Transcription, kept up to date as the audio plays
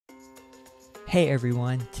Hey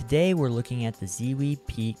everyone, today we're looking at the ZIWI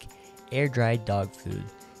Peak air-dried dog food,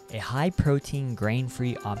 a high-protein,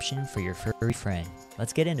 grain-free option for your furry friend.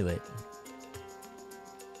 Let's get into it.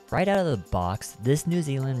 Right out of the box, this New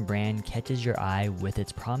Zealand brand catches your eye with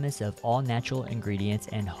its promise of all-natural ingredients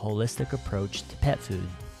and holistic approach to pet food.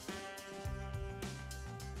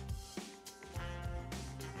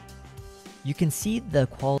 You can see the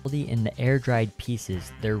quality in the air-dried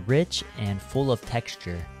pieces. They're rich and full of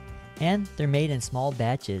texture. And they're made in small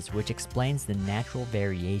batches, which explains the natural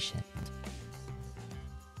variation.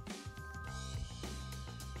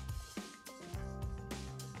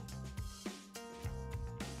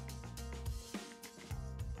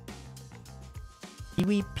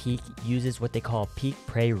 ZIWI Peak uses what they call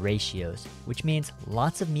peak-prey ratios, which means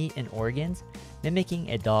lots of meat and organs, mimicking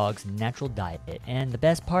a dog's natural diet. And the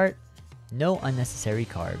best part? No unnecessary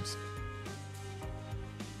carbs.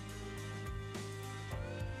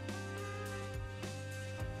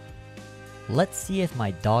 Let's see if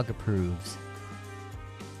my dog approves.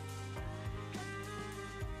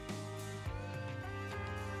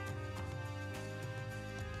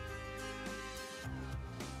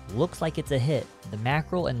 Looks like it's a hit. The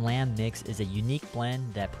mackerel and lamb mix is a unique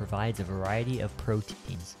blend that provides a variety of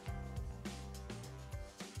proteins.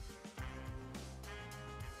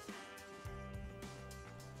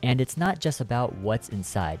 And it's not just about what's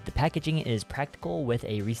inside. The packaging is practical with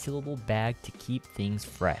a resealable bag to keep things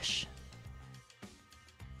fresh.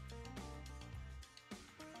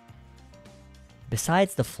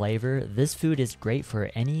 Besides the flavor, this food is great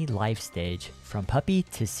for any life stage, from puppy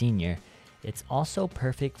to senior. It's also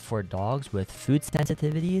perfect for dogs with food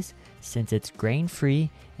sensitivities since it's grain-free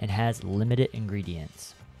and has limited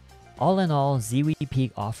ingredients. All in all, ZIWI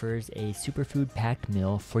Peak offers a superfood-packed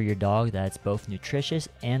meal for your dog that's both nutritious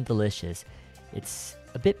and delicious. It's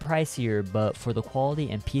a bit pricier, but for the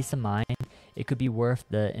quality and peace of mind, it could be worth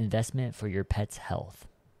the investment for your pet's health.